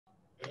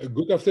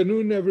Good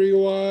afternoon,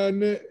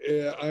 everyone.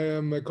 I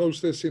am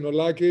co-host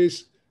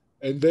Synolakis,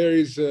 and there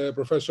is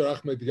Professor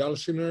Ahmed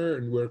Yalciner,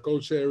 and we're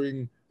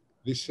co-chairing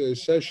this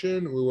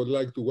session. We would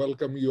like to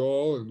welcome you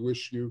all and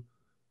wish you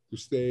to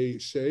stay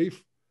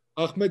safe.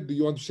 Ahmed, do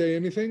you want to say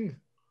anything?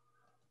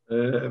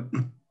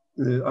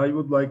 I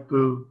would like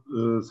to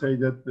say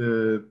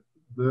that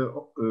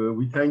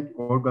we thank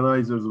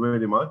organizers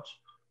very much.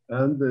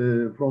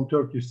 And from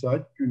Turkish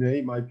side,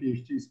 Güney, my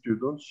PhD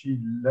student, she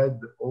led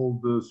all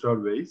the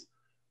surveys.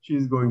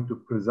 She's going to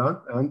present,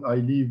 and I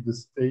leave the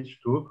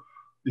stage to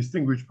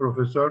distinguished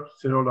Professor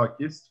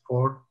Synolakis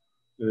for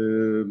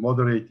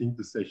moderating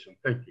the session.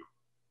 Thank you.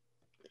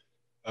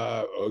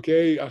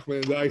 Okay,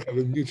 Ahmed and I have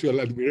a mutual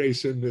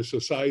admiration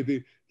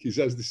society. He's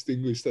as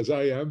distinguished as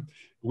I am.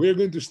 We're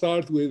going to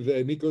start with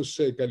Nikos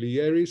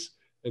Kaligeris,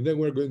 and then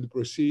we're going to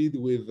proceed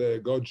with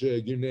Goj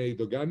Güney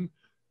Dogan.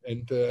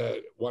 And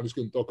one is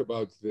going to talk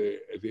about the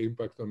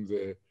impact on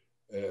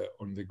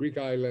the Greek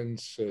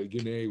islands.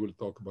 Güney will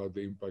talk about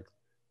the impact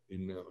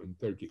in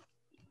Turkey.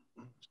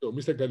 So,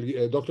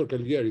 Dr.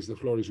 Kaligeris, the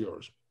floor is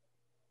yours.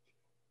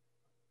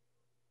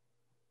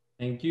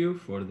 Thank you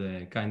for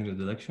the kind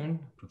introduction,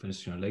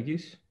 Professor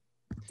Synolakis.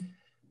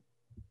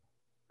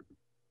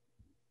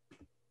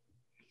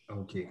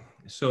 Okay,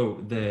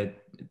 so the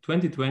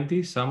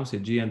 2020 Samos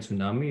Aegean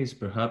tsunami is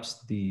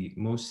perhaps the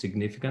most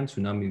significant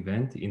tsunami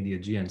event in the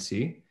Aegean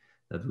Sea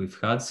that we've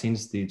had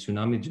since the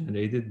tsunami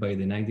generated by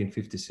the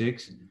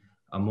 1956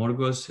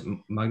 Amorgos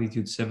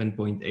magnitude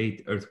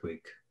 7.8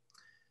 earthquake.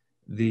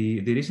 The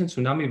recent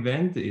tsunami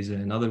event is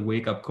another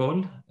wake-up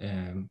call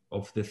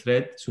of the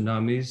threat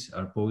tsunamis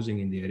are posing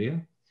in the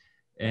area.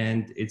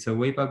 And it's a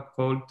wake-up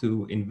call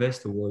to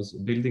invest towards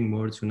building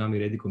more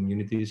tsunami-ready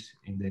communities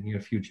in the near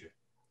future.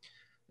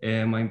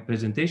 My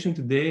presentation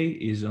today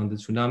is on the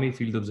tsunami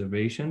field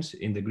observations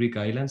in the Greek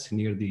islands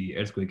near the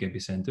earthquake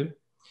epicenter.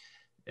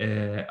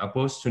 A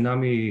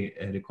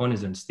post-tsunami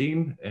reconnaissance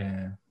team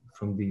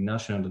from the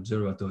National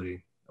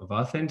Observatory of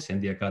Athens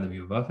and the Academy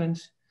of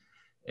Athens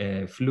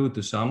flew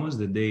to Samos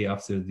the day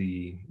after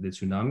the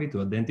tsunami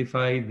to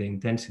identify the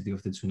intensity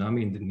of the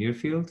tsunami in the near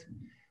field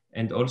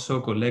and also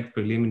collect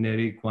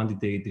preliminary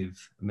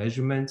quantitative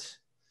measurements.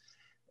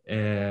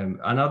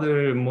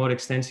 Another more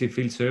extensive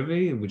field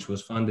survey, which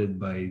was funded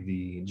by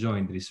the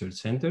Joint Research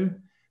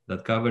Center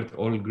that covered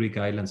all Greek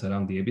islands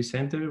around the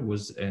epicenter,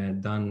 was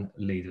done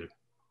later.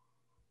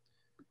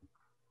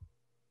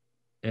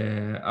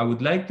 I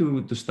would like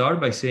to start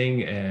by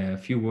saying a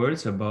few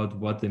words about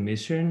what the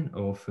mission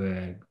of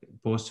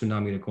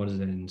post-tsunami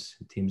reconnaissance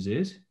teams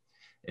is.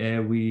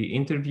 We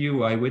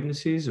interview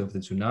eyewitnesses of the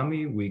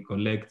tsunami. We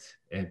collect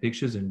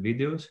pictures and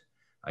videos,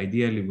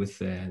 ideally with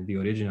the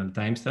original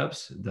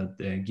timestamps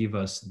that give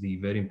us the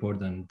very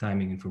important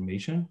timing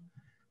information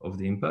of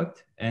the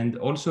impact, and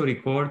also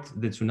record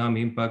the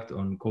tsunami impact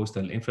on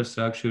coastal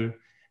infrastructure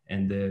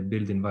and the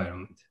built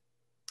environment.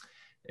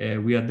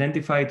 We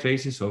identify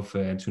traces of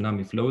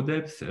tsunami flow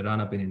depth,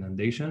 run-up and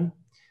inundation.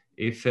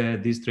 If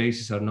these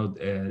traces are not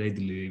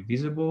readily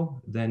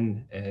visible,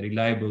 then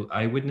reliable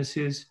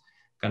eyewitnesses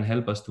can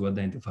help us to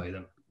identify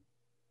them.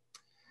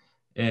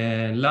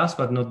 Last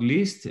but not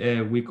least,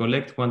 we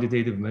collect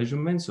quantitative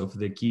measurements of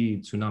the key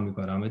tsunami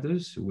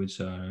parameters, which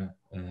are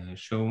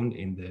shown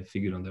in the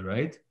figure on the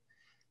right.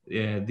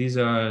 These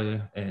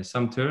are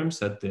some terms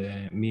that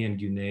me and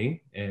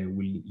Güney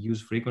will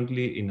use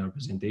frequently in our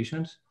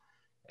presentations.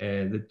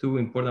 The two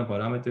important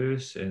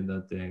parameters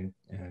that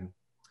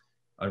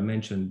are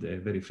mentioned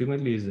very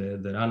frequently is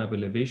the run-up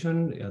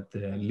elevation at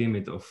the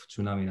limit of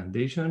tsunami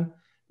inundation,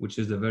 which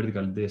is the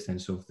vertical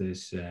distance of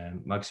this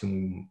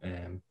maximum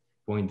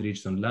point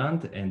reached on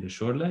land and the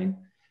shoreline,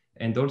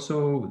 and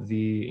also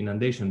the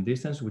inundation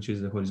distance, which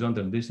is the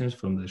horizontal distance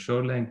from the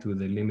shoreline to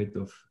the limit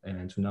of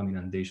tsunami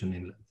inundation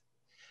inland.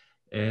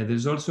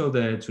 There's also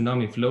the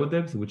tsunami flow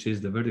depth, which is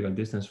the vertical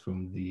distance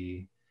from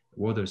the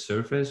water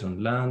surface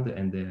on land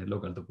and the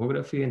local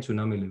topography, and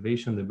tsunami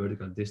elevation, the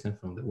vertical distance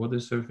from the water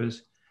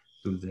surface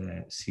to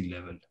the sea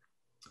level.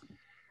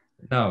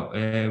 Now,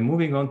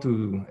 moving on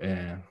to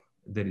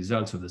the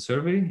results of the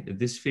survey,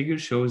 this figure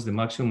shows the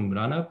maximum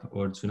run-up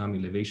or tsunami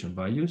elevation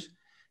values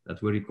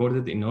that were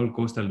recorded in all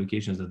coastal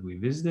locations that we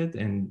visited,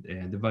 and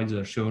the values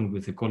are shown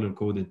with the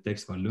color-coded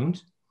text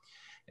balloons.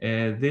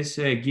 This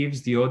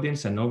gives the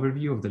audience an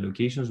overview of the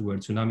locations where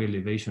tsunami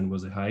elevation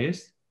was the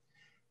highest.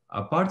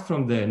 Apart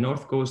from the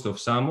north coast of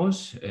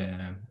Samos,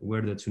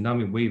 where the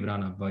tsunami wave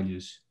run-up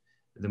values,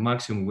 the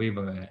maximum wave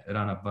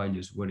run-up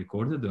values were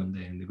recorded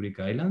in the Greek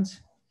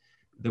islands,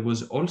 there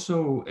was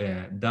also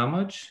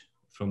damage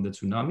from the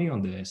tsunami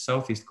on the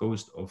southeast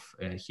coast of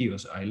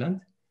Chios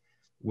Island,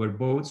 where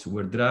boats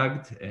were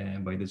dragged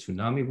by the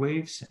tsunami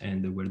waves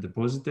and they were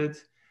deposited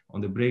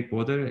on the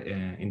breakwater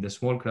in the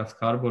small craft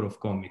harbor of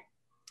Komi.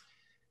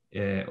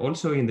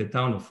 Also in the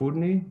town of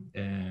Fourni,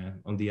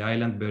 on the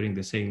island bearing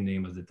the same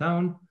name as the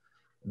town,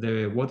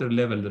 the water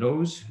level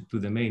rose to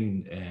the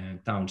main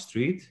town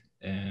street.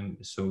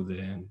 So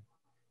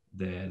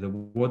the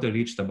water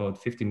reached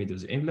about 50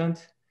 meters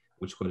inland,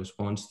 which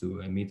corresponds to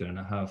 1.5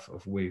 meters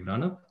of wave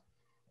run-up.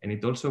 and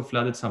it also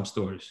flooded some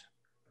stores.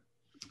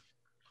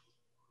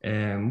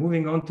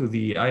 Moving on to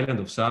the island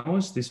of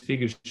Samos, this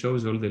figure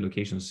shows all the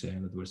locations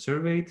that were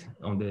surveyed.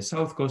 On the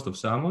south coast of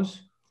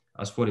Samos,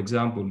 as for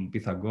example,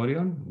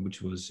 Pythagorean,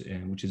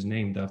 which is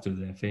named after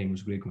the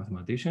famous Greek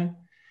mathematician,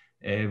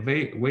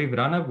 wave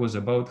run-up was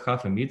about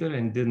 0.5 meter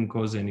and didn't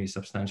cause any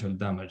substantial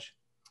damage.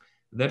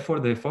 Therefore,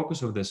 the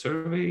focus of the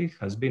survey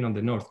has been on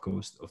the north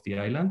coast of the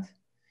island,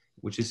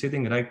 which is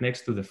sitting right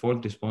next to the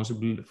fault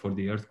responsible for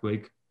the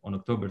earthquake on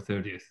October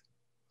 30th.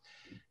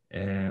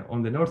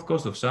 On the north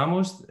coast of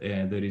Samos,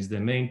 there is the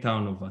main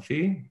town of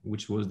Vathi,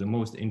 which was the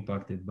most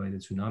impacted by the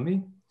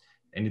tsunami,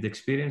 and it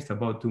experienced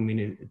about 2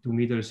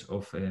 meters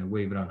of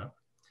wave run-up.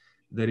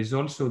 There is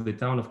also the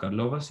town of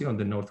Karlovasi on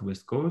the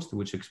northwest coast,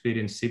 which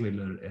experienced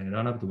similar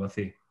run-up to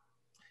Vathi.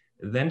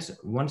 Then,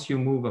 once you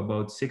move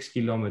about 6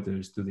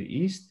 kilometers to the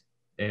east,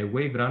 a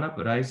wave run-up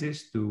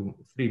rises to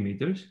 3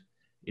 meters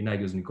in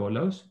Agios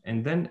Nikolaos,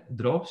 and then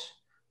drops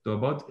to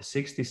about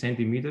 60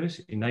 centimeters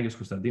in Agios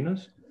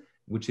Konstantinos,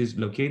 which is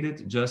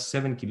located just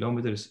 7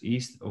 kilometers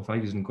east of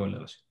Agios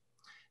Nikolaos.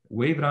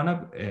 Wave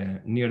run-up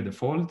near the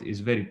fault is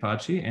very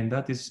patchy, and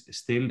that is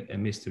still a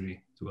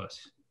mystery to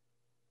us.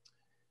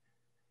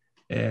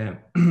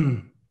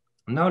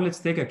 Now let's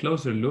take a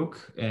closer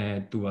look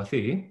to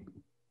Vathi.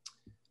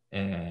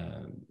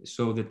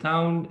 So the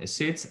town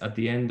sits at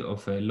the end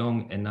of a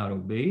long and narrow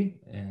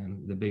bay,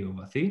 the Bay of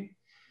Vathi.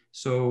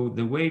 So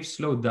the waves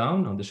slowed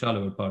down on the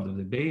shallower part of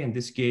the bay, and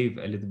this gave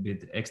a little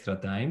bit extra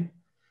time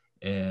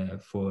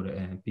for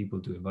people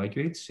to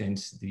evacuate,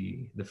 since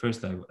the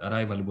first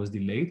arrival was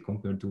delayed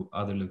compared to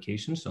other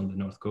locations on the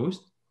north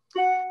coast.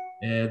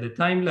 The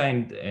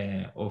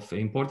timeline of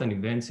important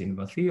events in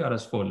Vathi are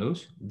as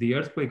follows. The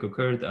earthquake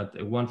occurred at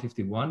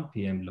 1:51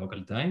 p.m.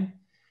 local time,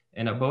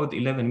 and about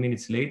 11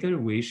 minutes later,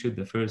 we issued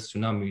the first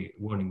tsunami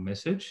warning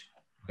message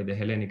by the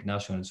Hellenic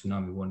National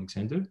Tsunami Warning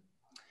Center.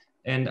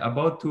 And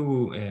about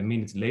 2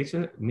 minutes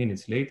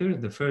later,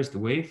 the first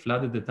wave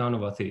flooded the town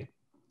of Vathi.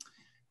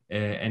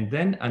 And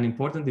then an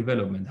important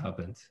development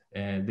happened.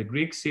 The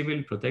Greek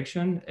Civil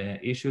Protection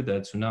issued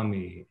a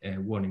tsunami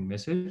warning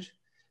message,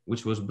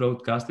 which was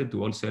broadcasted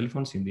to all cell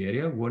phones in the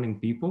area, warning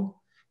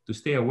people to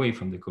stay away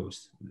from the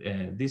coast.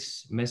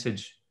 This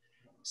message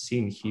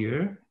seen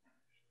here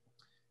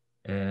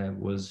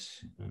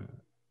was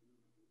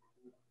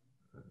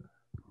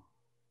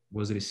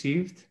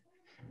received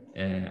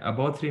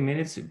about 3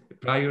 minutes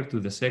prior to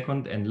the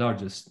second and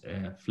largest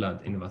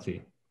flood in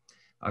Vathi.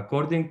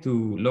 According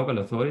to local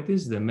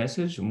authorities, the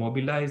message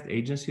mobilized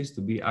agencies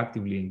to be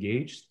actively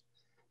engaged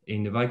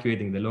in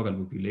evacuating the local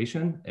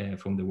population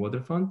from the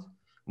waterfront,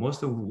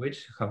 most of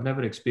which have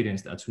never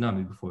experienced a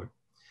tsunami before.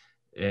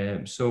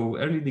 So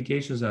early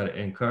indications are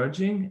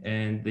encouraging,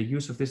 and the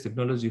use of this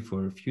technology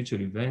for future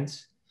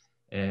events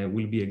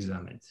will be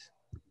examined.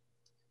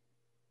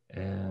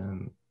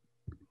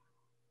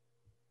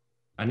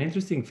 An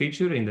interesting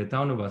feature in the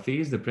town of Vathi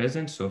is the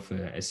presence of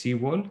a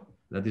seawall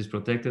that is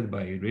protected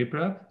by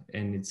riprap,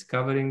 and it's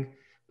covering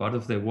part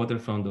of the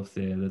waterfront of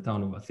the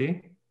town of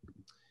Vathi.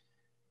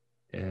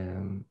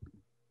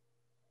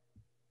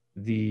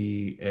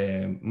 The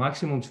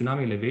maximum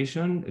tsunami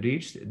elevation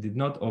reached did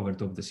not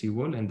overtop the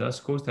seawall, and thus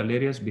coastal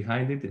areas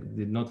behind it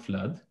did not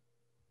flood.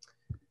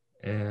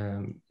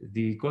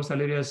 The coastal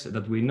areas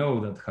that we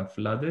know that have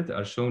flooded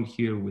are shown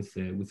here with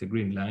the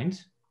green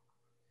lines.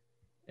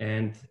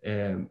 And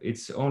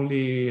it's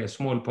only a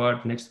small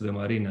part next to the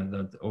marina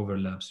that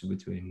overlaps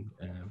between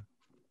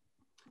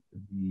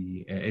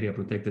the area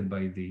protected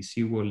by the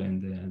seawall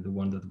and the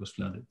one that was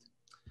flooded.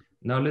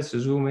 Now let's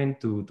zoom in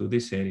to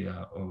this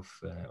area of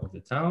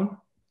the town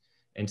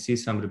and see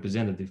some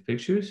representative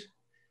pictures.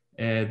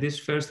 This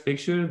first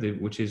picture,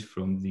 which is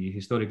from the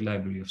Historic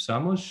Library of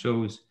Samos,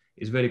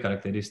 is very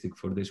characteristic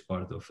for this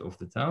part of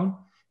the town,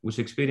 which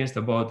experienced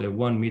about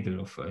 1 meter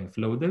of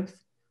flow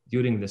depth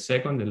during the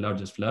second and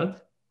largest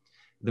flood.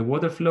 The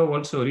water flow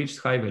also reached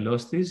high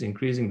velocities,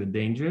 increasing the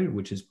danger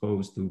which is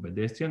posed to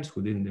pedestrians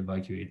who didn't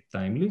evacuate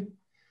timely.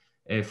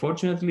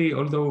 Fortunately,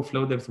 although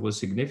flow depth was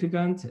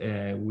significant,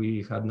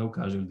 we had no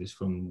casualties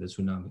from the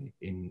tsunami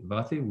in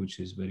Vathi, which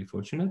is very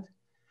fortunate.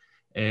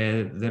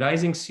 The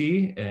rising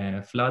sea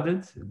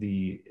flooded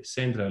the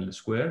central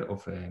square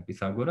of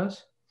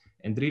Pythagoras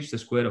and reached the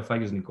square of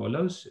Agios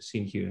Nikolaos,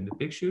 seen here in the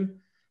picture,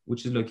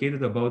 which is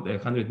located about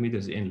 100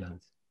 meters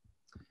inland.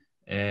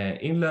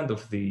 Inland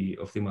of the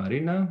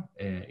marina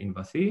in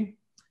Vathi,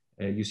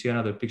 you see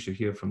another picture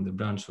here from the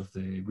branch of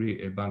the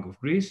Bank of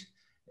Greece.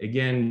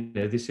 Again,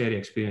 this area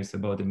experienced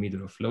about 1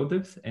 meter of flow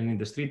depth, and in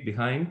the street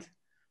behind,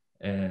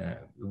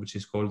 which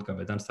is called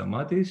Kapetan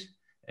Stamatis,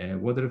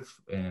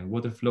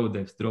 water flow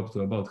depth dropped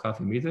to about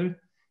 0.5 meter,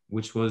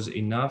 which was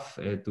enough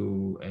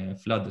to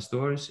flood the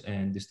stores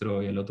and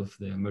destroy a lot of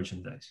the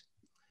merchandise.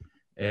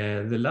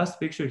 The last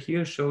picture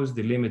here shows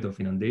the limit of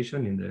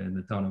inundation in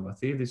the town of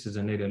Vathi. This is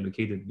an area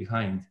located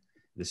behind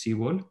the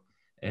seawall.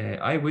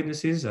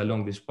 Eyewitnesses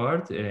along this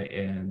part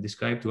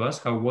described to us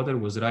how water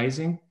was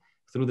rising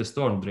through the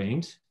storm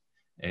drains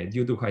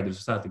due to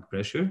hydrostatic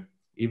pressure.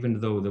 Even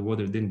though the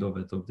water didn't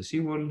overtop the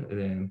seawall,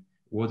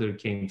 water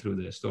came through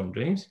the storm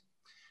drains.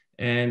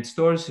 And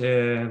stores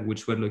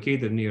which were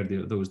located near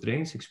those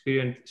drains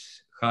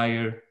experienced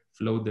higher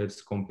flow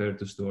depths compared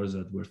to stores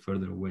that were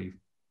further away.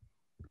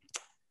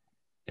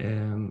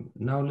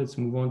 Now let's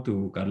move on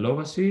to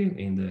Karlovasi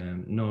in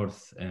the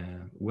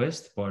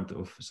northwest part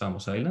of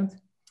Samos Island,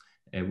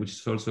 which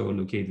is also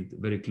located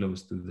very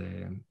close to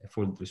the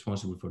fault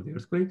responsible for the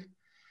earthquake.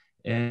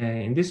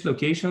 In this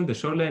location, the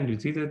shoreline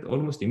retreated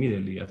almost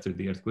immediately after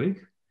the earthquake.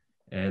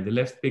 The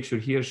left picture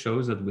here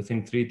shows that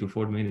within 3 to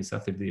 4 minutes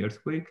after the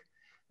earthquake,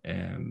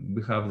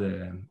 we have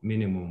the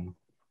minimum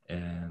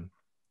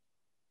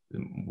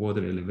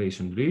water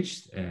elevation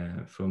reached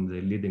from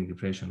the leading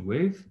depression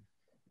wave.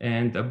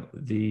 And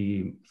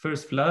the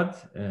first flood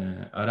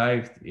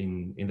arrived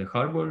in the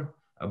harbor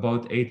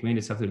about 8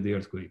 minutes after the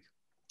earthquake.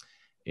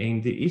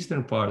 In the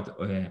eastern part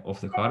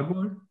of the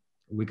harbor,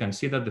 we can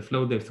see that the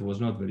flow depth was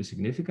not very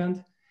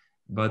significant,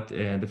 but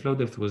the flow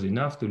depth was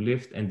enough to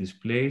lift and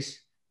displace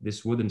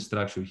this wooden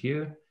structure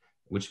here,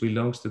 which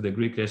belongs to the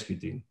Greek rescue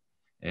team.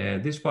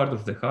 This part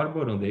of the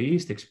harbor on the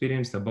east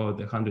experienced about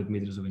 100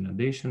 meters of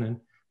inundation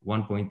and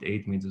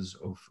 1.8 meters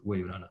of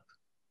wave run-up.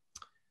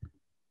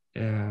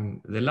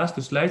 The last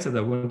two slides that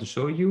I want to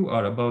show you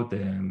are about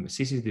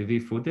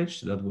CCTV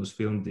footage that was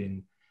filmed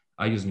in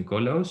Agios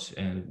Nikolaos,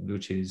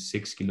 which is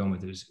 6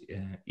 kilometers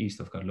east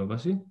of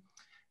Karlovasi.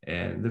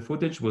 The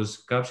footage was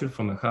captured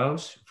from a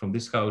house, from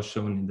this house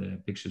shown in the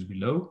pictures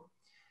below.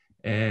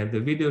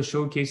 The video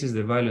showcases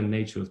the violent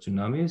nature of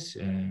tsunamis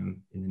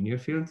in the near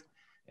field,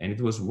 and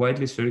it was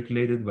widely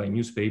circulated by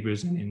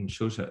newspapers and in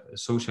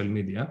social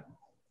media.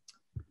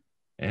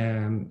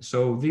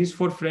 So these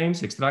 4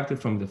 frames extracted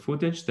from the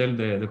footage tell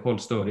the whole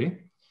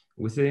story.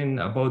 Within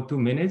about 2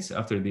 minutes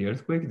after the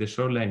earthquake, the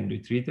shoreline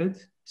retreated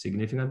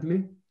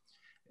significantly.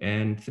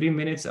 And 3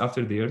 minutes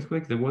after the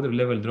earthquake, the water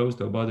level rose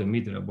to about 1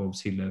 meter above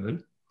sea level.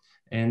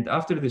 And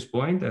after this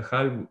point, a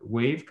high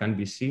wave can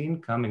be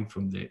seen coming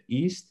from the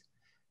east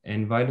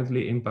and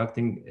violently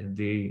impacting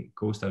the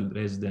coastal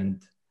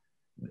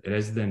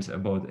residents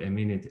about a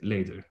minute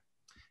later.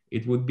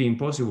 It would be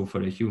impossible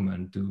for a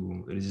human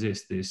to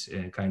resist this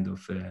kind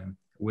of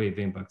wave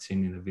impact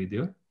seen in the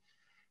video.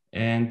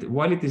 And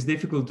while it is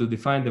difficult to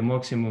define the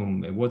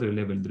maximum water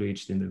level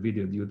reached in the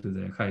video due to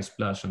the high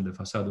splash on the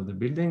facade of the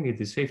building, it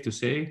is safe to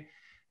say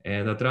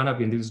that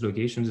run-up in these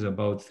locations is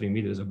about 3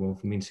 meters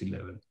above mean sea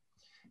level.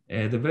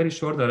 The very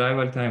short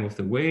arrival time of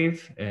the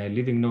wave,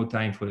 leaving no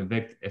time for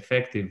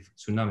effective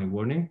tsunami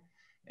warning,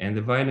 and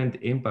the violent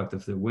impact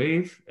of the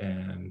wave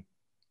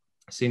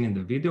seen in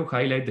the video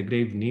highlight the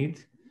grave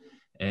need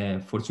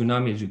for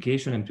tsunami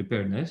education and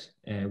preparedness.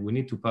 We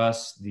need to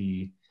pass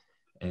the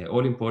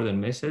all-important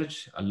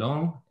message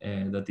along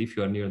that if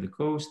you are near the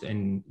coast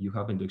and you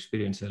happen to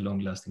experience a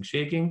long-lasting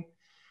shaking,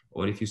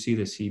 or if you see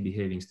the sea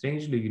behaving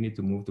strangely, you need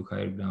to move to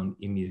higher ground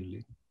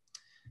immediately.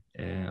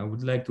 I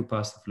would like to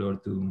pass the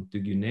floor to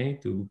Güney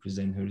to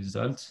present her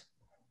results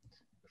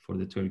for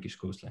the Turkish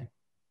coastline.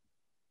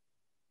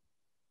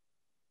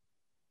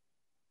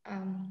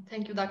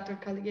 Thank you, Dr.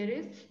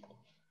 Kaligeris.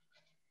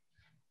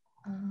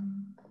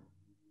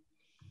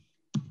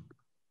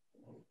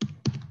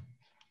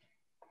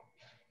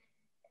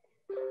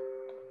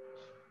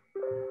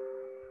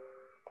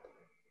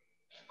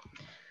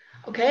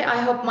 Okay, I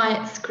hope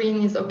my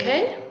screen is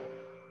okay.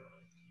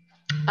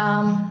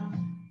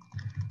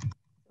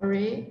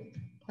 Sorry,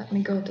 let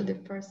me go to the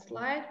first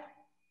slide.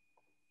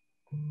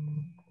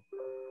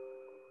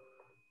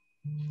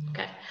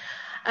 Okay.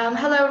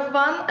 Hello,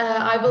 everyone.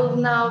 I will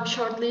now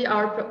shortly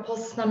our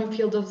post-tsunami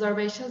field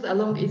observations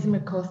along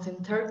Izmir coast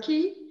in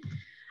Turkey.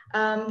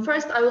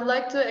 First, I would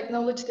like to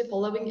acknowledge the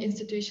following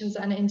institutions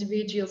and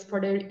individuals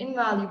for their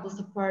invaluable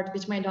support,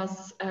 which made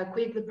us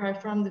quickly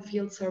perform the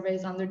field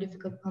surveys under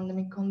difficult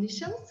pandemic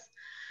conditions.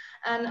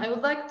 And I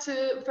would like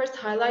to first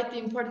highlight the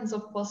importance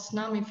of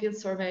post-tsunami field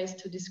surveys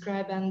to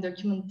describe and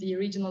document the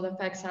regional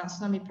effects and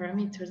tsunami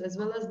parameters, as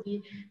well as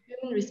the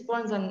human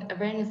response and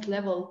awareness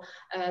level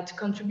to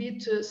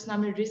contribute to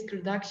tsunami risk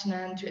reduction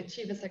and to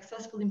achieve a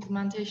successful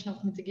implementation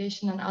of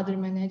mitigation and other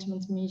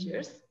management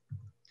measures.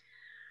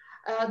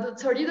 The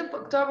 30th of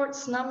October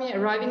tsunami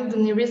arriving the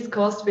nearest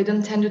coast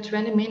within 10 to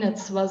 20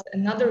 minutes was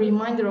another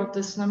reminder of the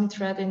tsunami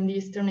threat in the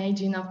Eastern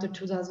Aegean after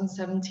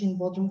 2017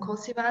 Bodrum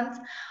coast event.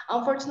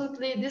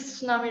 Unfortunately,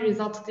 this tsunami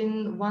resulted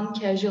in 1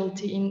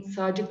 casualty in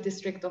Sacık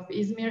district of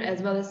Izmir,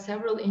 as well as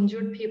several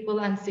injured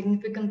people and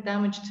significant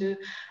damage to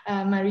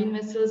marine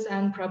vessels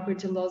and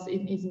property loss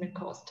in Izmir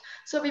coast.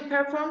 So we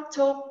performed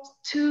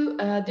 2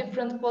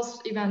 different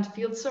post-event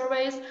field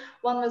surveys.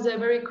 One was a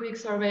very quick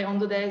survey on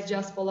the days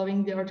just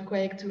following the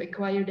earthquake to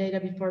acquire data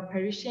before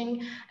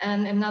perishing,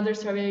 and another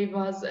survey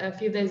was a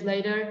few days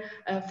later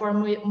for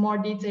more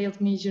detailed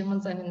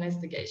measurements and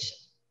investigation.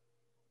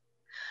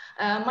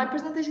 My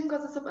presentation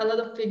consists of a lot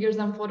of figures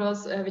and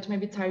photos, which may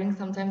be tiring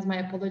sometimes. My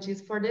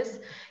apologies for this.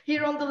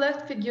 Here on the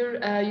left figure,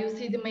 you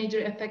see the major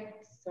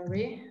effects.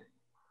 Sorry.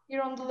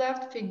 Here on the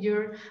left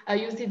figure,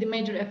 you see the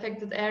major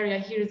affected area.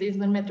 Here is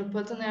Izmir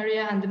metropolitan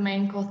area and the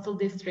main coastal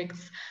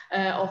districts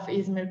of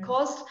Izmir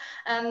coast.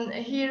 And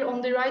here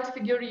on the right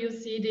figure, you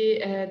see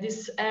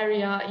this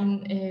area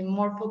in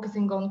more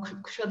focusing on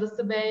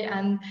Kuşadası Bay,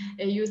 and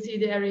you see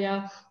the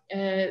area,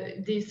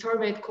 the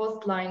surveyed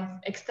coastline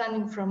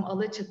extending from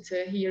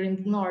Alaçatı here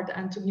in the north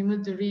and to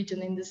Gümüldür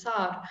region in the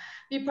south.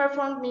 We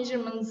performed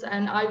measurements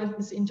and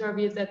eyewitness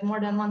interviews at more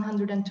than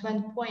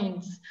 120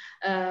 points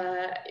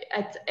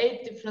at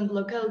 8 different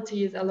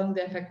localities along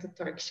the affected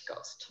Turkish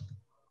coast.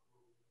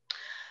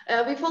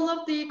 We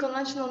followed the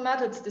conventional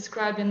methods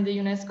described in the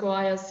UNESCO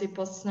ILC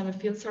Post-Tsunami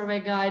Field Survey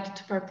Guide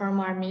to perform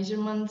our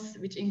measurements,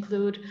 which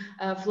include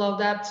flow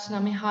depth,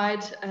 tsunami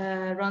height,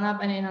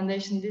 run-up and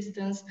inundation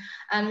distance,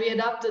 and we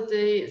adopted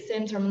the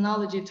same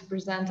terminology to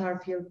present our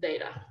field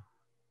data.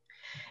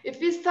 If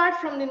we start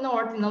from the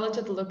north in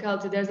Alaçatı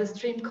locality, there's a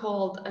stream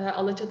called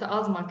Alaçatı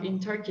Azmak in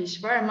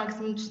Turkish, where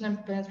maximum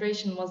tsunami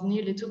penetration was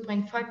nearly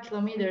 2.5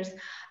 kilometers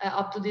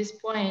up to this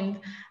point,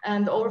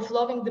 and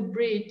overflowing the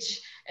bridge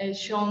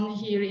shown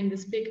here in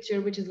this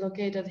picture, which is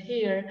located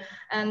here.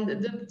 And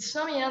the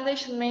tsunami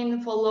inundation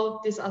mainly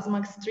followed this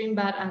Azmak stream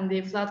bed and the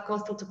flat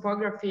coastal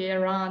topography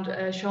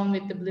around, shown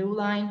with the blue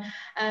line.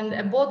 And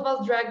a boat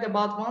was dragged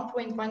about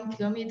 1.1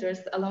 kilometers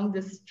along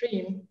the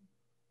stream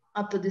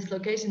up to this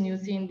location you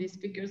see in these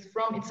figures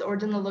from its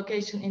original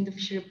location in the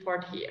fishery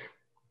port here.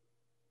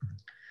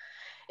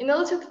 In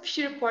Alaçatı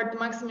fishery port, the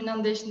maximum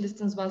inundation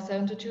distance was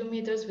 72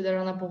 meters with a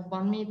run-up of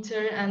 1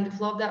 meter, and the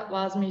flow depth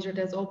was measured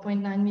as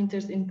 0.9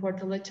 meters in Port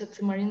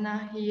Alaçatı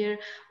Marina here,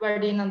 where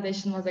the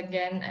inundation was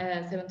again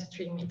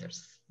 73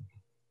 meters.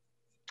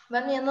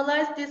 When we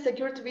analyzed the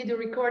security video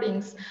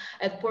recordings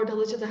at Port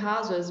Alaçatı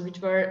houses, which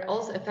were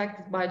also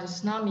affected by the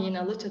tsunami in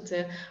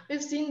Alaçatı,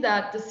 we've seen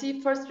that the sea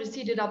first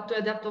receded up to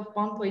a depth of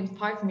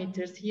 1.5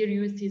 meters. Here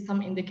you see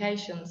some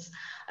indications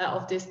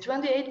of this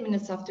 28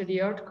 minutes after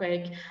the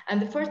earthquake,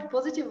 and the first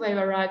positive wave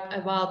arrived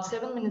about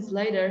 7 minutes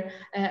later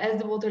as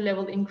the water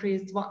level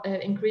increased to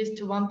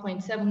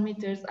 1.7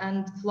 meters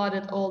and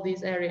flooded all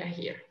this area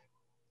here.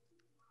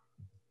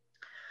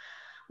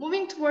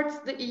 Moving towards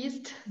the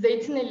east,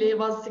 Zeytinli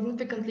was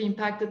significantly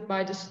impacted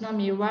by the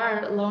tsunami,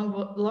 where long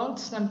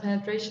tsunami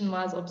penetration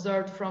was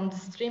observed from the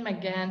stream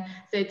again,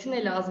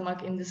 Zeytinli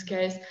Azmak in this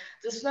case.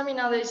 The tsunami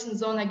inundation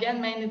zone again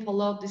mainly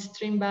followed the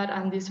stream bed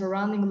and the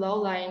surrounding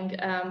low-lying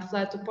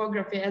flat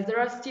topography, as there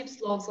are steep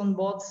slopes on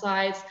both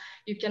sides.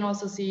 You can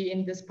also see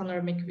in this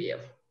panoramic view.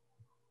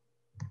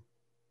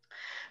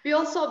 We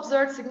also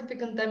observed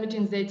significant damage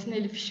in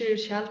Zeytinli fishery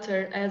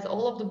shelter, as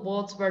all of the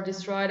boats were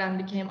destroyed and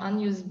became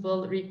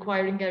unusable,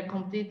 requiring a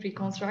complete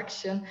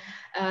reconstruction.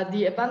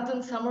 The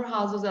abandoned summer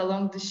houses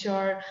along the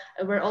shore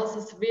were also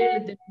severely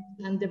damaged,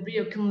 and debris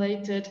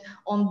accumulated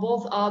on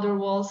both outer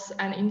walls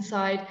and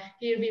inside.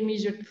 Here we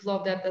measured the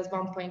flow depth as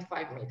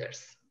 1.5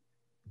 meters.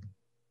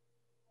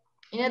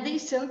 In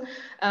addition,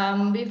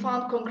 we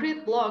found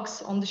concrete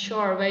blocks on the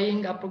shore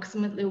weighing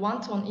approximately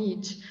 1 ton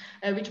each,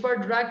 which were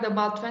dragged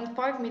about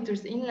 25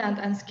 meters inland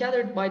and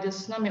scattered by the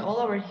tsunami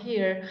all over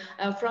here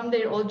from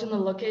their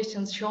original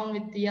locations, shown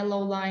with the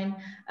yellow line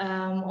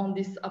on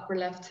this upper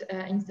left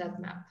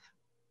inset map.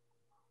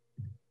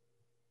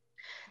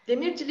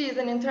 Demircili is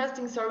an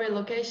interesting survey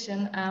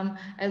location,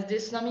 as the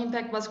tsunami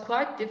impact was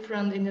quite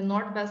different in the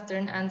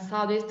northwestern and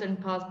southeastern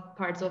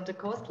parts of the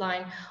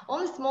coastline.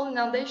 Only small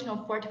inundation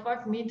of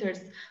 45 meters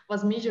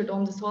was measured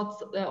on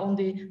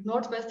the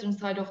northwestern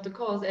side of the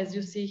coast, as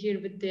you see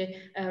here with the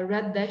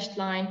red dashed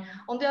line.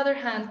 On the other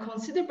hand,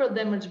 considerable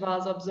damage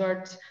was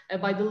observed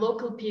by the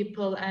local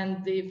people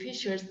and the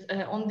fishers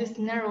on this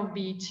narrow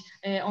beach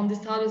on the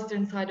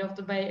southeastern side of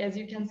the bay, as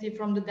you can see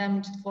from the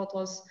damaged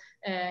photos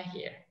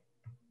here.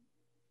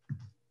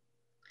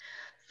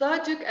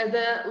 Selçuk, as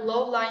a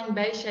low-lying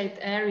bay-shaped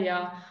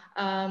area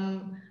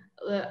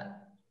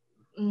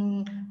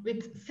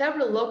with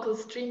several local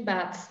stream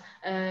beds,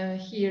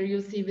 here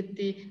you see with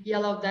the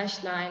yellow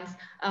dashed lines,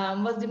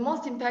 was the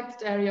most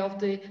impacted area of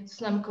the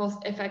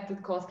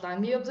tsunami-affected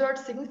coastline. We observed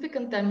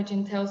significant damage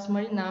in Teos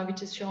Marina,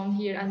 which is shown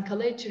here, and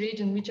Kaligeris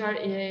region, which are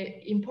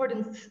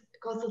important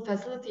coastal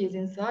facilities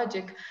in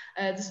Selçuk.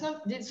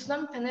 The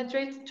tsunami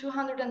penetrated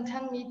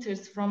 210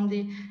 meters from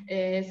the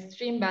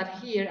stream bed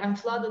here and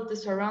flooded the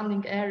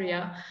surrounding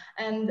area.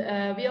 And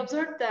we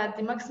observed that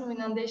the maximum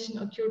inundation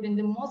occurred in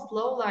the most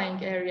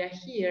low-lying area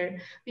here.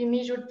 We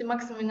measured the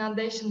maximum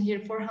inundation here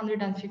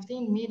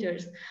 415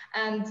 meters.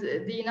 And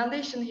the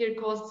inundation here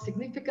caused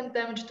significant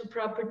damage to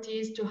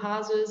properties, to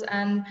houses,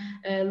 and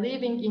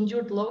leaving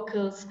injured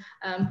locals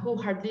who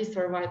hardly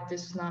survived the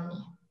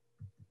tsunami.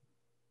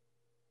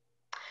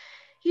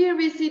 Here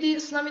we see the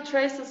tsunami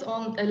traces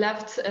on the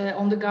left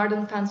on the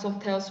garden fence of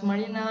Teos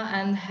Marina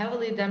and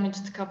heavily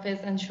damaged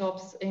cafes and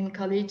shops in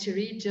Kaligeris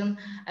region.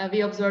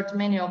 We observed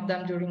many of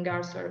them during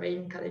our survey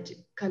in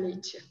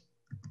Kaligeris.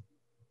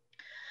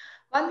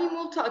 When we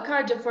move to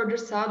Akarca further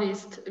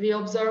southeast, we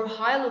observe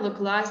highly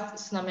localized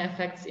tsunami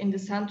effects in the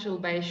central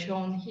bay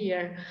shown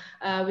here,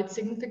 with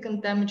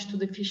significant damage to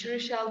the fishery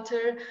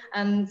shelter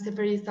and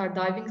Seferihisar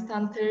diving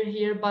center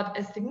here, but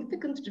a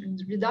significant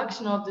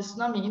reduction of the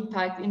tsunami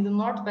impact in the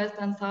northwest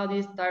and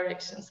southeast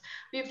directions.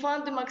 We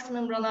found the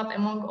maximum run-up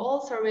among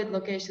all surveyed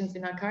locations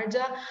in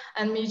Akarca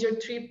and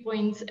measured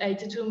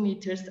 3.82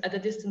 meters at a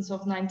distance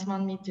of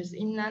 91 meters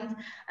inland,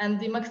 and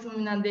the maximum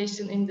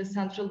inundation in the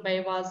central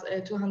bay was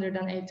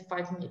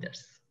 285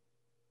 meters.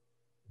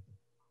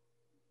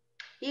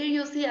 Here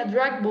you see a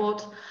drag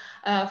boat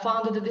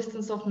found at a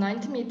distance of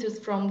 90 meters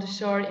from the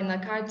shore in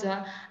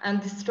Akarca and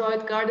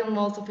destroyed garden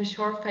walls of a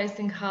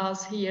shore-facing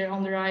house here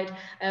on the right,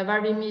 where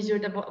we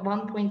measured about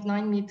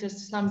 1.9 meters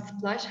tsunami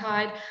splash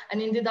height.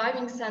 And in the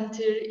diving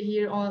center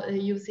here,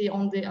 you see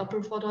on the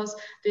upper photos,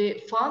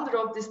 the founder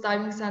of this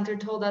diving center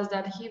told us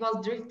that he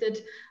was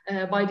drifted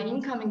by the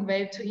incoming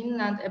wave to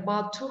inland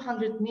about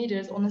 200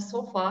 meters on a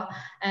sofa,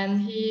 and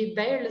he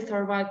barely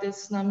survived the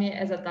tsunami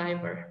as a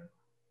diver.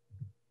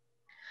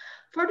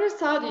 Further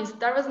southeast,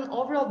 there was an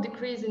overall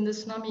decrease in the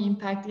tsunami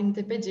impact in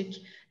Tepecik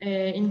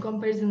in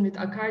comparison with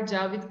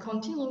Akarca, with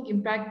continuing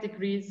impact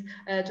decrease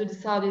to the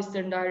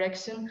southeastern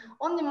direction.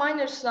 Only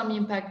minor tsunami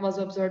impact was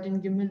observed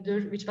in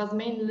Gümüldür, which was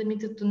mainly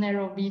limited to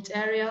narrow beach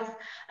areas,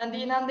 and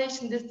the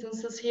inundation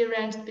distances here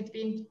ranged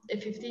between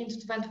 15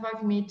 to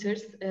 25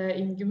 meters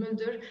in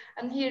Gümüldür.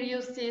 And here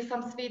you see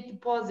some sweet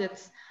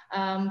deposits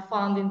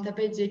found in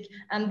Tepecik,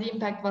 and the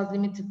impact was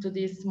limited to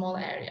these small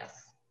areas.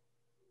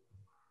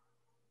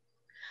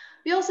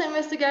 We also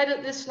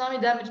investigated the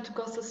tsunami damage to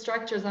coastal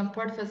structures and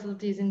port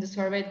facilities in the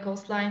surveyed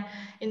coastline.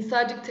 In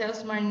Sajik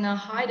Teos Marina,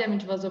 high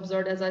damage was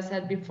observed, as I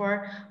said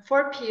before.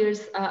 4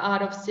 piers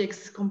out of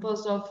 6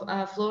 composed of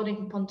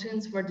floating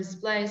pontoons were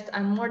displaced,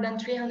 and more than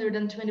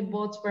 320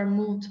 boats were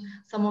moved.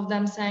 Some of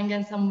them sank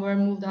and some were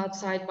moved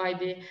outside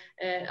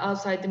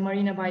the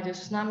marina by the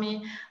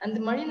tsunami. And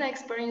the marina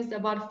experienced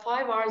about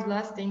 5 hours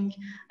lasting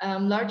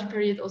large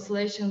period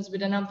oscillations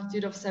with an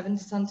amplitude of 70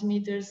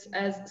 centimeters,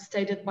 as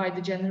stated by the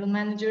general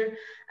manager.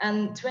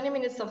 And 20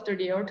 minutes after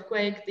the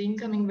earthquake, the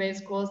incoming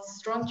waves caused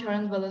strong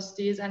current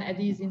velocities and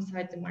eddies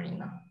inside the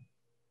marina.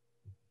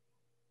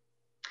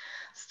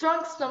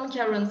 Strong tsunami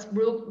currents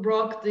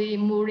broke the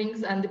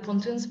moorings, and the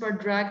pontoons were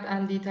dragged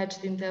and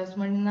detached in Teos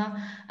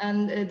Marina,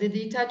 and the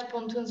detached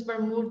pontoons were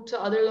moved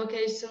to other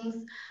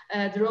locations.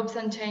 The ropes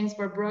and chains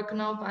were broken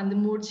off, and the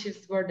moored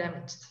ships were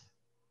damaged.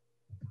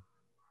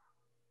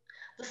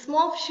 The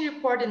small fishery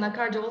port in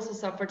Akarca also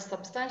suffered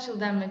substantial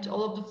damage.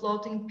 All of the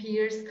floating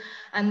piers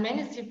and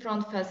many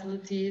seafront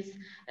facilities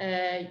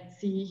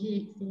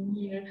seen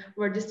here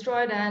were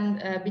destroyed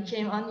and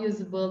became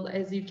unusable,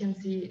 as you can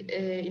see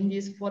in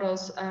these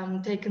photos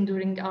taken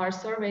during our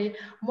survey.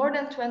 More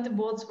than 20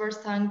 boats were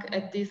sunk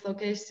at this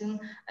location,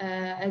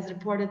 as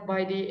reported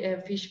by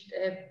the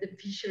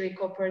fishery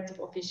cooperative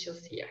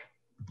officials here.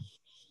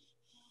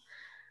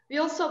 We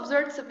also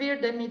observed severe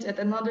damage at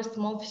another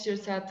small fishery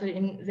shelter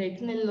in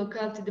Zeytinli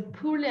locality. The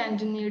poorly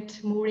engineered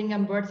mooring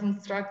and berthing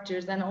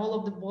structures and all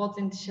of the boats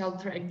in the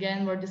shelter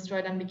again were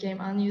destroyed and became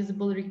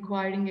unusable,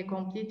 requiring a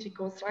complete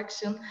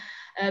reconstruction.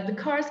 The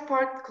cars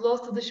parked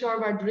close to the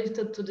shore were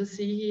drifted to the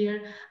sea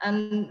here,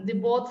 and the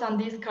boats and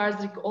these cars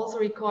also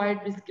required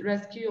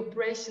rescue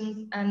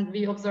operations, and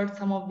we observed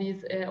some of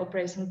these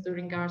operations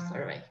during our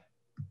survey.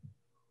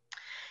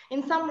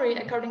 In summary,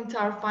 according to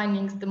our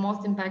findings, the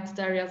most impacted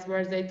areas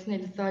were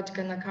Zeytinli, Sajik,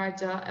 and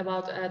Akarca,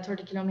 about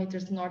 30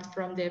 kilometers north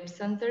from the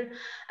epicenter.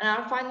 And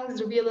our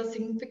findings reveal a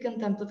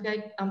significant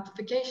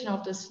amplification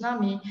of the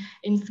tsunami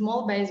in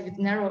small bays with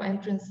narrow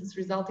entrances,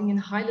 resulting in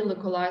highly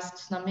localized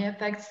tsunami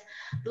effects.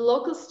 The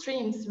local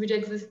streams, which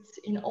exist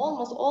in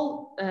almost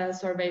all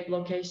surveyed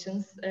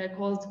locations,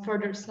 caused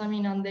further tsunami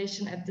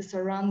inundation at the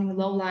surrounding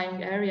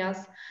low-lying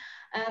areas.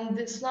 And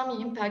the tsunami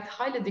impact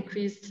highly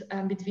decreased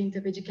between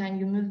Tepecik and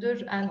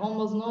Gümüldür, and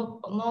almost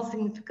no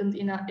significant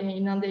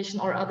inundation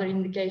or other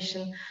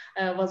indication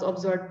was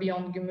observed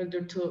beyond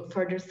Gümüldür to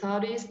further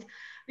southeast.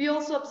 We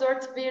also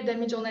observed severe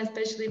damage on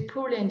especially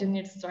poorly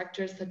engineered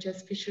structures such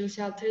as fishery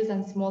shelters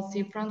and small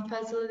seafront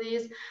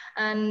facilities.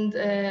 And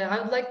I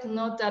would like to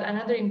note that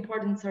another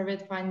important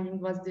surveyed finding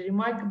was the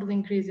remarkable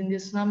increase in the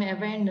tsunami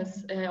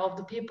awareness of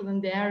the people in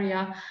the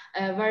area,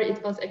 where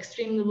it was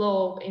extremely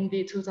low in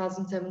the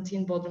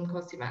 2017 Bodrum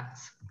Coast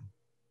events.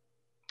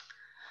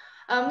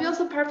 We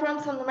also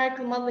performed some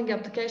numerical modeling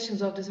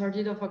applications of the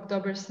 30th of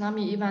October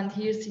tsunami event.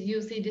 Here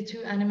you see the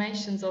 2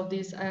 animations of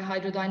these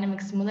hydrodynamic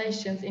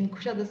simulations in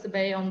Kuşadası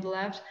Bay on the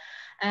left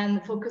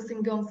and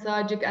focusing on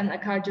Sajik and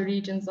Akarca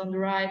regions on the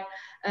right.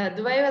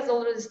 The wave has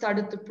already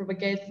started to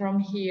propagate from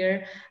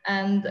here,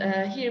 and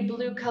here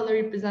blue color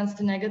represents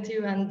the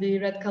negative and the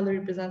red color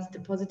represents the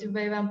positive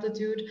wave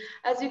amplitude.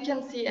 As you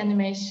can see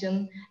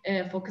animation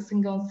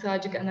focusing on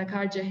Sajik and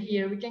Akarca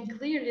here, we can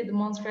clearly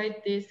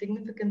demonstrate the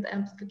significant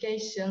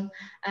amplification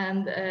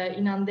and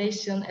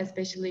inundation,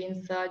 especially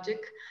in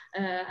Sajik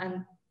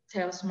and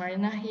Teos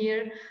Marina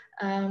here.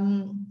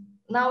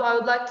 Now I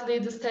would like to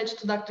leave the stage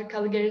to Dr.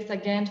 Kaligeris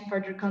again to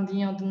further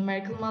continue on the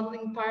numerical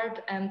modeling part.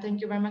 And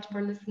thank you very much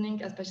for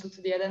listening, especially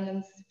to the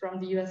attendants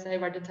from the USA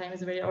where the time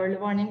is very early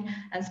morning,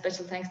 and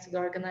special thanks to the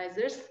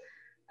organizers.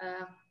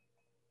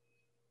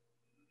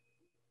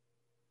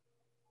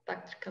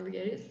 Dr.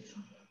 Kaligeris.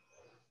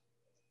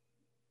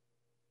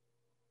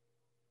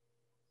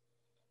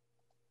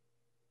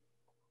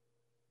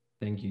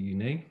 Thank you,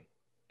 Yune.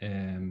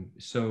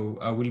 So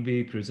I will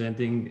be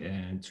presenting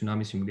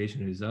tsunami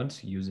simulation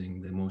results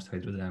using the most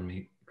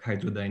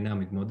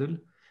hydrodynamic model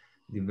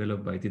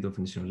developed by Titov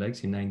and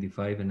Synolakis in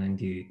 95 and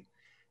 98.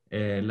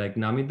 Like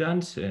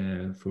Namidans,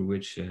 for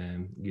which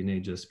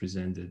Yune just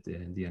presented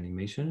the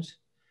animations,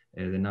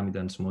 the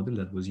Namidans model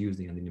that was used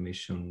in the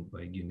animation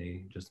by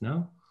Yune just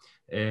now.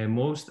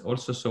 MOST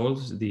also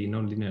solves the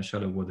nonlinear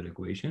shallow water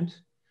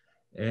equations.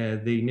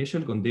 The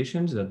initial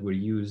conditions that were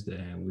used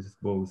with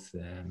both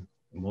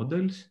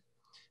models,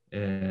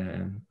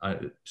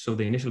 so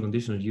the initial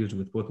conditions used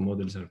with both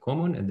models are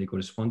common, and they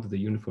correspond to the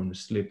uniform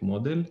slip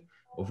model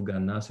of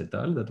Ganas et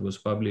al. That was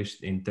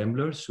published in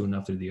Temblor soon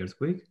after the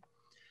earthquake.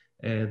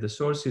 The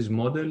source is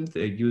modeled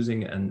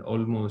using an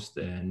almost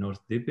north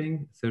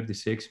dipping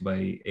 36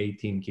 by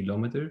 18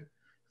 kilometer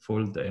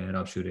fault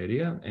rupture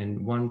area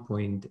and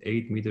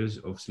 1.8 meters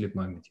of slip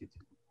magnitude.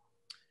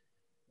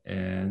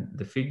 And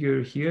the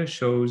figure here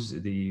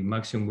shows the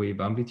maximum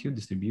wave amplitude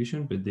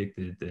distribution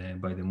predicted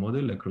by the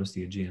model across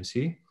the Aegean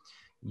Sea.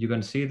 You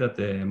can see that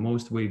the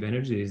most wave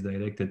energy is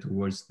directed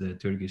towards the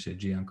Turkish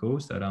Aegean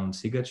coast around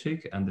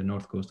Sigacik and the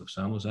north coast of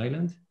Samos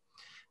Island,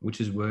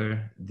 which is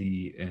where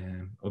the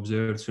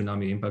observed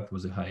tsunami impact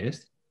was the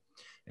highest.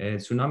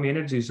 Tsunami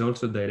energy is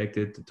also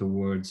directed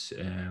towards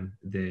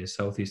the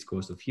southeast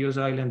coast of Chios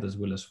Island, as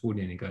well as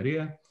Fouria and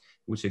Ikaria,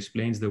 which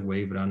explains the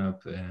wave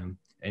run-up and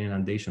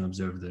inundation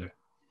observed there.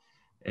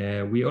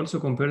 We also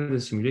compared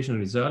the simulation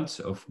results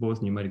of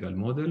both numerical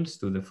models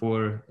to the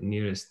 4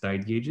 nearest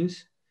tide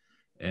gauges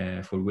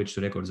for which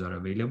records are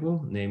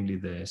available, namely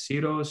the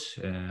Syros,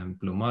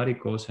 Plomari,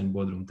 Kos, and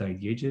Bodrum tide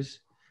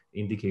gauges,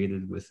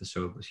 indicated with the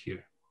circles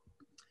here.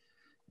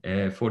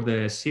 For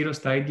the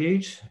Syros tide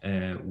gauge,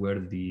 where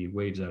the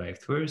waves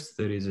arrived first,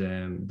 there is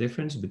a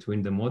difference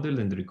between the model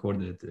and the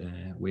recorded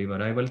wave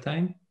arrival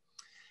time.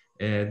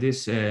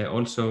 This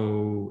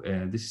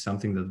is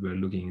something that we're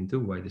looking into,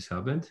 why this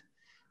happened.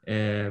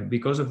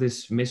 Because of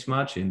this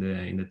mismatch in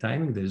the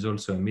timing, there's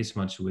also a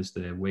mismatch with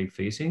the wave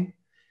phasing,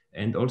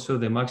 and also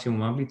the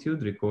maximum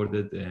amplitude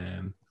recorded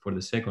for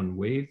the second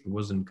wave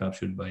wasn't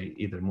captured by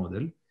either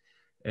model.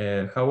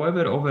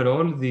 However,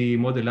 overall, the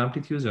model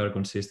amplitudes are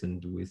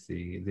consistent with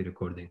the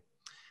recording.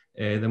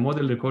 The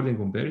model recording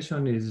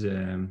comparison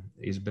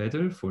is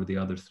better for the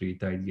other 3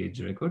 tide gauge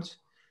records,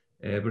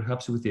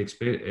 perhaps with the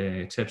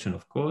exception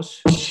of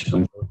Kos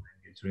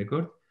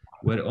record,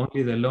 where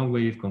only the long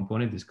wave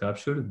component is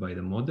captured by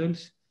the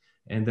models,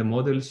 and the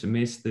models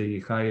miss the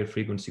higher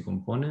frequency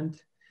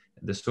component,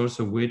 the source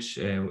of which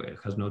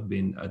has not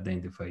been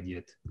identified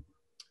yet.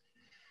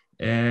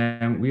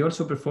 We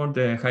also performed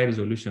a high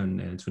resolution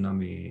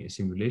tsunami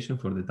simulation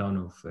for the town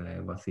of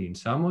Vathi in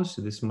Samos.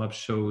 This map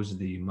shows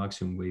the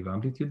maximum wave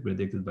amplitude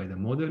predicted by the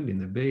model in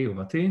the bay of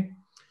Vathi,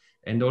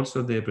 and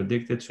also the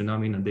predicted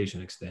tsunami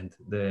inundation extent.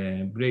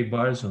 The gray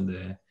bars on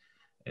the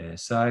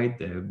side,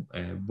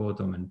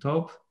 bottom and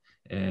top,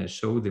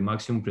 show the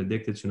maximum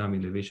predicted tsunami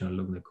elevation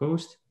along the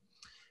coast.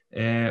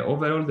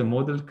 Overall, the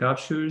model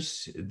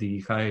captures the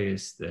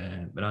highest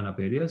run-up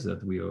areas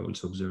that we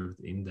also observed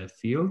in the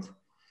field.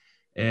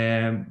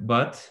 And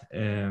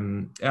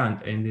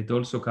it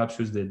also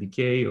captures the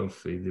decay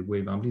of the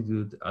wave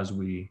amplitude as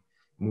we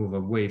move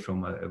away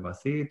from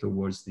Vathi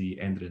towards the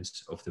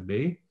entrance of the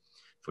bay.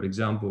 For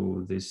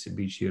example, this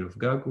beach here of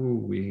Gaku,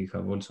 we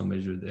have also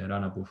measured a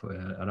run-up of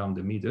around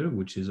a meter,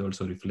 which is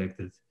also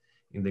reflected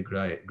in the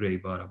gray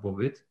bar above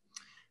it.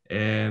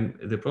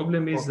 The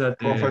problem is that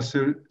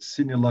Professor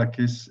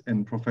Synolakis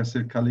and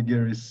Professor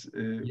Kaligeris,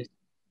 yes,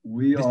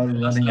 we are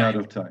running out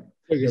of time.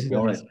 Yes,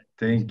 all right,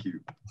 thank you.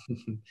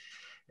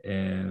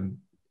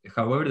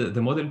 However,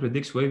 the model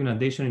predicts wave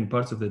inundation in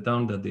parts of the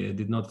town that they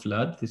did not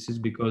flood. This is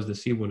because the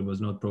seawall was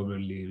not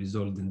properly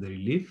resolved in the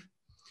relief.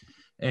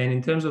 And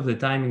in terms of the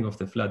timing of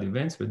the flood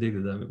events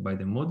predicted by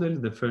the model,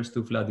 the first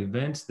 2 flood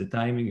events, the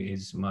timing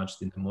is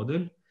matched in the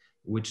model,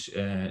 which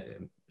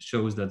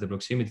shows that the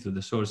proximity to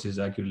the source is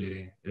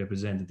accurately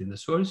represented in the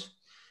source.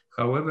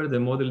 However, the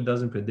model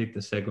doesn't predict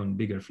the second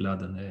bigger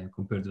flood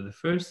compared to the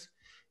first,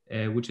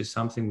 which is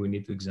something we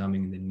need to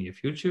examine in the near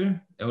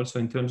future. Also,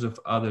 in terms of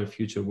other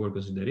future work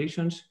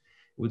considerations,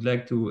 we'd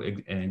like to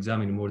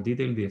examine in more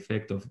detail the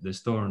effect of the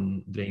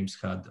storm drains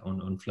had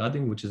on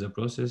flooding, which is a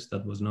process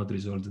that was not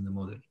resolved in the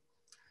model.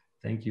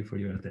 Thank you for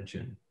your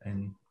attention,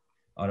 and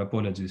our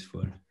apologies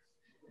for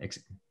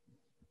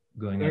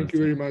going out. Thank you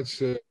very much,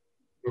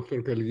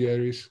 Dr.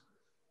 Kaligeris.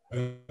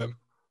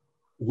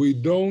 We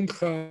don't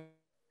have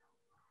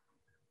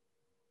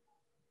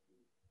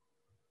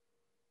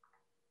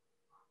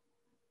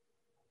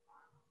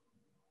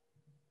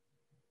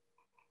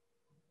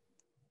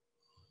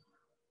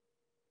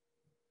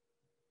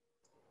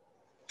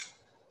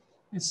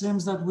It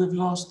seems that we've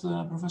lost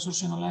Professor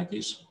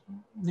Synolakis.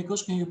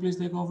 Nikos, can you please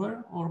take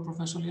over, or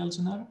Professor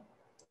Yalciner?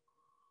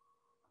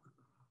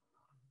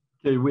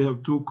 Okay, we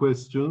have two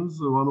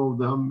questions. One of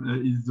them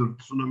is the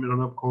tsunami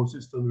run-up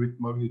consistent with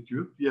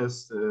magnitude?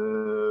 Yes,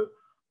 the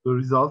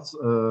results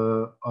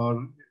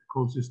are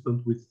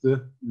consistent with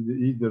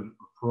either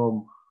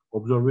from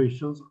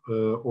observations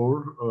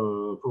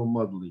or from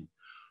modeling.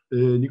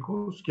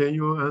 Nikos, can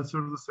you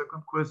answer the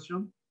second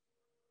question?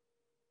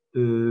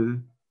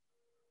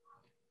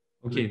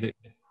 Okay,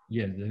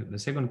 the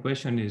second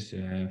question is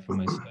for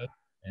myself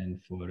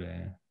and for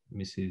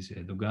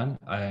Mrs. Dogan.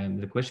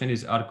 The question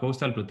is, are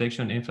coastal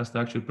protection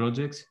infrastructure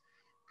projects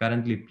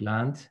currently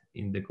planned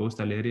in the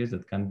coastal areas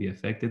that can be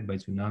affected by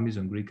tsunamis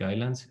on Greek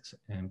islands,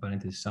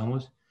 parenthesis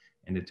Samos,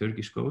 and the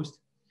Turkish coast?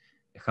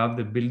 Have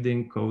the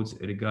building codes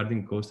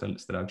regarding coastal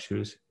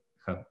structures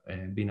have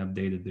been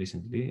updated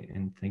recently?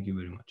 And thank you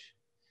very much.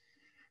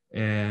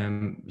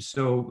 As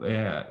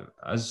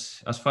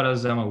far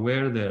as I'm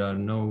aware, there are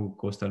no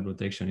coastal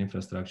protection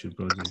infrastructure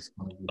projects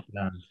currently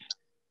planned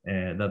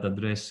that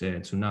address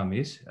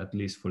tsunamis, at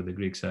least for the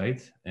Greek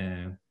side.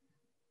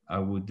 I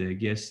would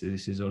guess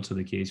this is also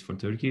the case for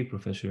Turkey,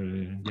 Professor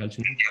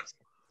Yalciner.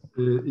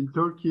 In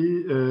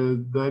Turkey,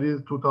 there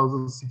is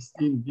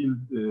 2016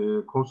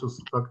 Build Coastal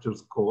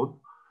Structures Code,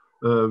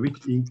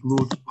 which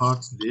includes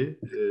partly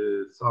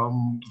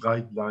some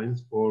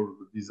guidelines for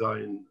the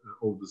design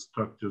of the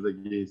structures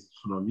against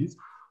tsunamis,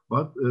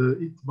 but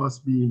it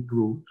must be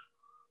improved.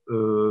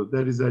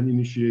 There is an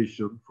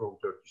initiation from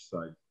Turkish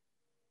side.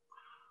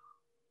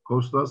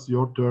 Kostas,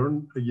 your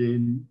turn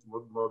again,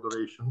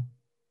 moderation.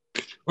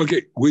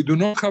 Okay, we do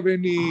not have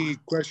any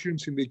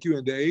questions in the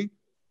Q&A.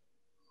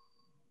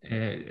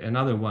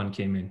 Another one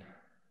came in.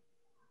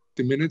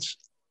 10 minutes.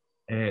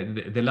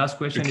 The last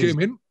question came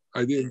in.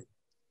 I didn't.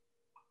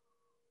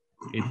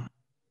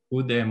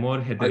 Could a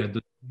more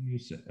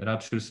heterogeneous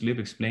rupture slip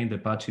explain the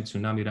patchy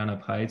tsunami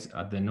run-up heights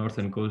at the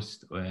northern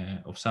coast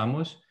of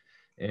Samos?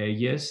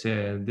 Yes,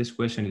 this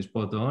question is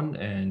spot on,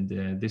 and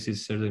this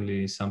is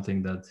certainly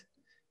something that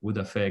would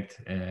affect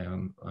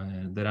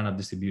the run-up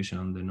distribution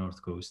on the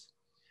north coast.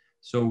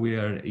 So we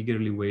are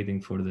eagerly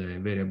waiting for the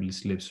variable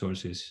slip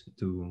sources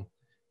to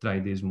try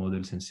these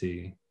models and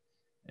see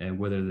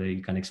whether they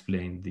can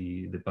explain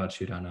the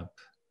patchy run-up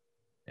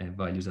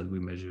values that we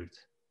measured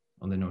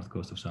on the north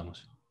coast of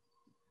Samos.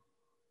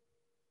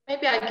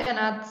 Maybe I can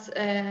add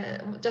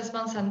just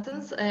one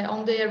sentence.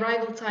 On the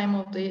arrival time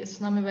of the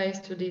tsunami waves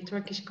to the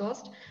Turkish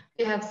coast,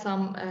 we have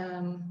some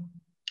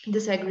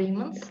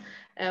disagreements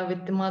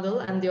with the model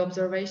and the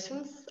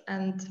observations,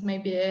 and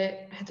maybe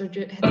a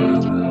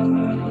heterogeneous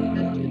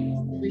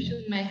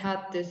distribution may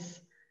have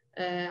this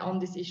on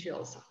this issue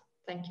also.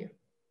 Thank you.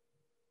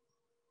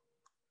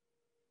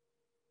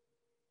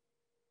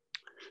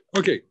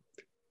 Okay,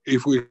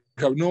 if we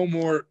have no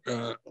more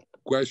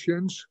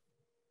questions,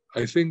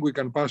 I think we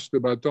can pass the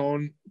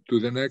baton to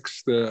the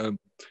next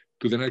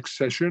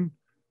session.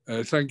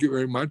 Thank you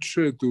very much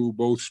to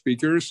both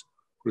speakers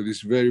for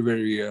this very,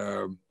 very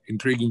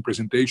intriguing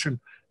presentation.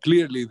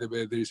 Clearly,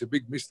 there is a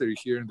big mystery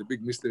here, and the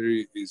big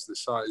mystery is the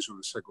size of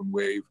the second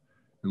wave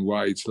and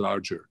why it's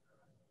larger.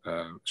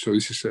 So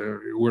this is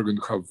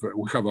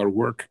we have our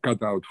work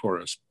cut out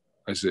for us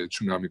as a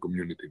tsunami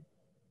community.